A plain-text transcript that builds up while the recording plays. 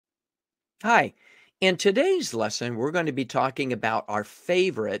Hi. In today's lesson, we're going to be talking about our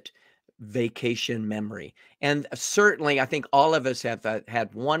favorite vacation memory. And certainly, I think all of us have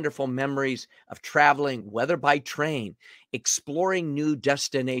had wonderful memories of traveling, whether by train, exploring new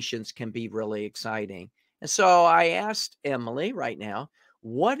destinations can be really exciting. And so I asked Emily right now,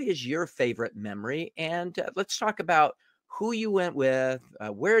 what is your favorite memory? And let's talk about who you went with,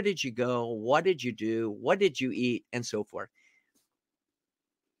 where did you go, what did you do, what did you eat, and so forth.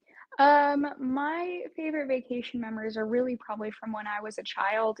 My favorite vacation memories are really probably from when I was a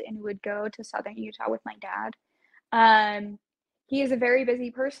child and would go to Southern Utah with my dad. Um, he is a very busy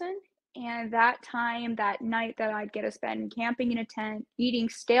person, and that time, that night that I'd get to spend camping in a tent, eating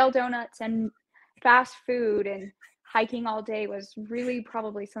stale donuts and fast food and hiking all day was really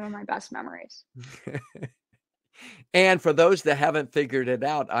probably some of my best memories. And for those that haven't figured it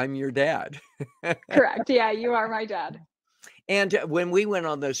out, I'm your dad. Correct. Yeah, you are my dad. And when we went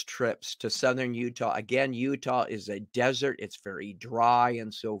on those trips to Southern Utah, again, Utah is a desert, it's very dry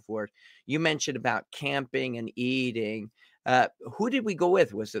and so forth. You mentioned about camping and eating. Who did we go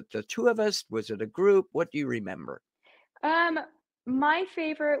with? Was it the 2 of us? Was it a group? What do you remember? Um, my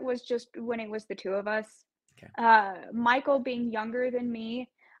favorite was just when it was the 2 of us. Okay. Michael being younger than me,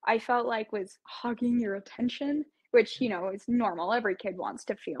 I felt like was hogging your attention, which, is normal. Every kid wants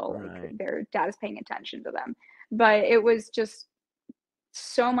to feel like Right. their dad is paying attention to them. But it was just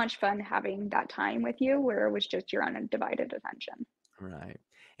so much fun having that time with you where it was just your undivided attention. Right.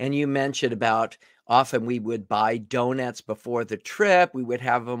 And you mentioned about often we would buy donuts before the trip. We would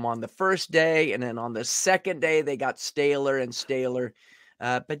have them on the first day, and then on the second day, they got staler and staler.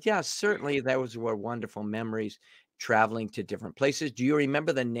 But yeah, certainly those were wonderful memories traveling to different places. Do you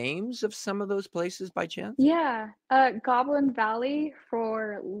remember the names of some of those places by chance? Yeah, Goblin Valley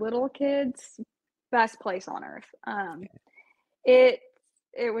for little kids, best place on earth. It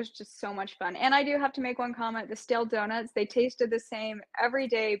it was just so much fun, and I do have to make one comment, the stale donuts, they tasted the same every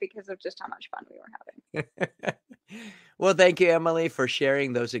day because of just how much fun we were having. Well, thank you, Emily, for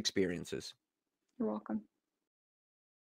sharing those experiences. You're welcome.